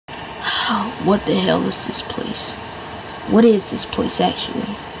What the hell is this place? What is this place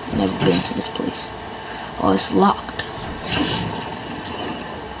actually? Never been to this place. Oh, it's locked.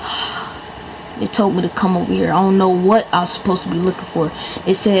 They told me to come over here. I don't know what I was supposed to be looking for.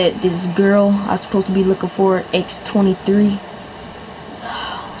 They said this girl I was supposed to be looking for, X-23.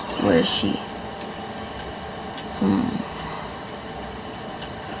 Where is she?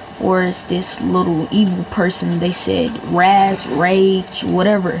 Or is this little evil person? They said Rage,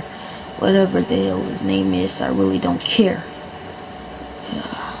 whatever the hell his name is. I really don't care.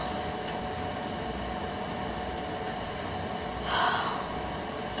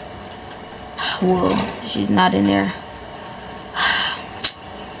 Well, she's not in there.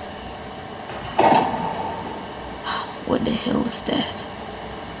 What the hell is that?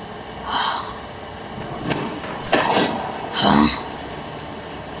 Huh?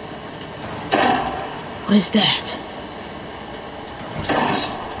 What is that?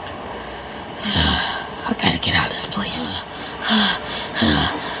 I gotta get out of this place.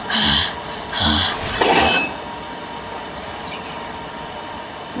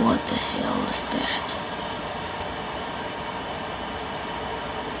 What the hell is that?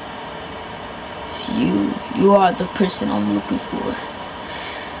 You are the person I'm looking for.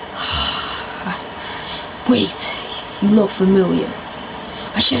 Wait, you look familiar.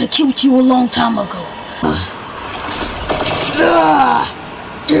 I should have killed you a long time ago.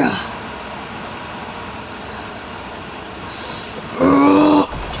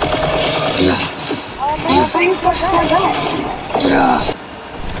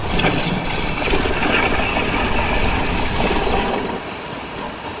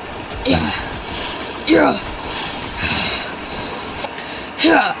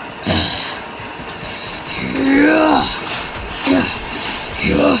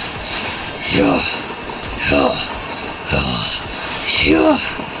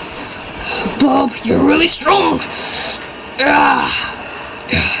 Bob, you're really strong.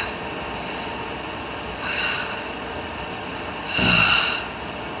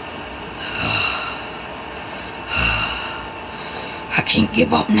 I can't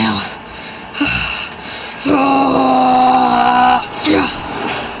give up now.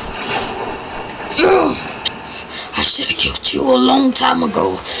 I should have killed you a long time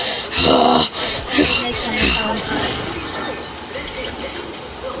ago.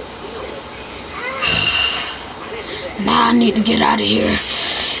 Now I need to get out of here.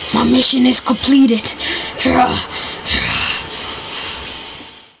 My mission is completed.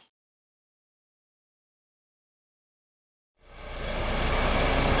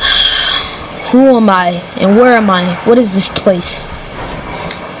 Who am I and where am I? What is this place?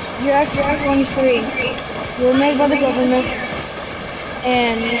 You're X-23. You were made by the government,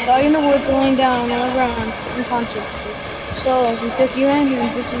 and we saw you in the woods laying down on the ground unconscious. So we took you in,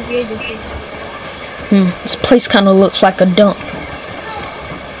 and this is the agency. This place kind of looks like a dump.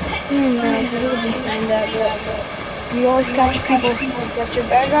 No, people have been saying that, but you always catch people. You catch your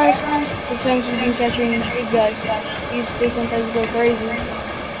bad guys. Sometimes you've been catching good guys. They sometimes go crazy.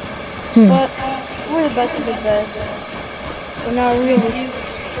 But we're the best of the best. But not really.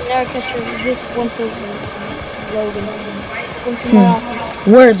 Now catch this one person, Logan. Come to my office.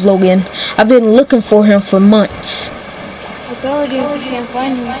 Where's Logan? I've been looking for him for months. I told you, we can't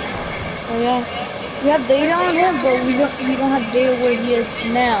find him. So yeah. We have data on him, but we don't have data where he is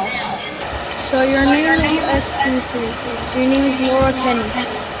now. So your name is X-23. So your name is Laura Kenny.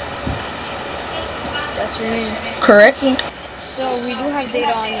 That's your name. Correct. So we do have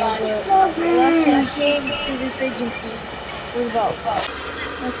data on you, but the last time you came to this agency was about.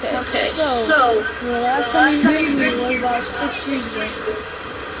 Okay. So the last time you met me was about 6 years ago.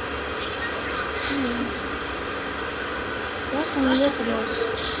 Last time we looked at us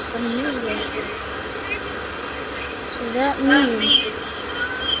 7 years ago. So that means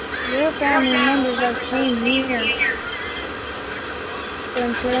your family members just came here.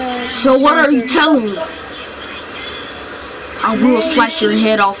 So what are you telling me? I will slice your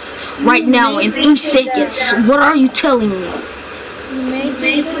head off right now in 3 seconds. What are you telling me?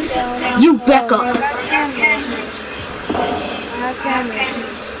 You back up. I have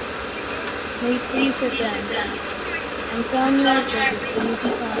cameras. May you please sit down. I'm telling you everything, just give me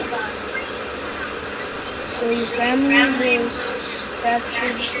some time. So your family was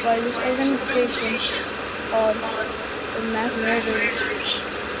captured by this organization called the Mass Murderers.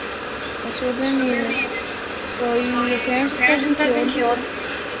 That's what their name is. So your parents were killed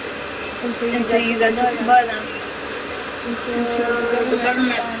until you got to buy them. Until the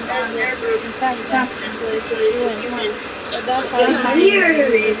government found out and attacked them until they took you in. So that's how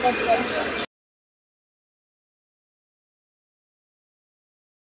you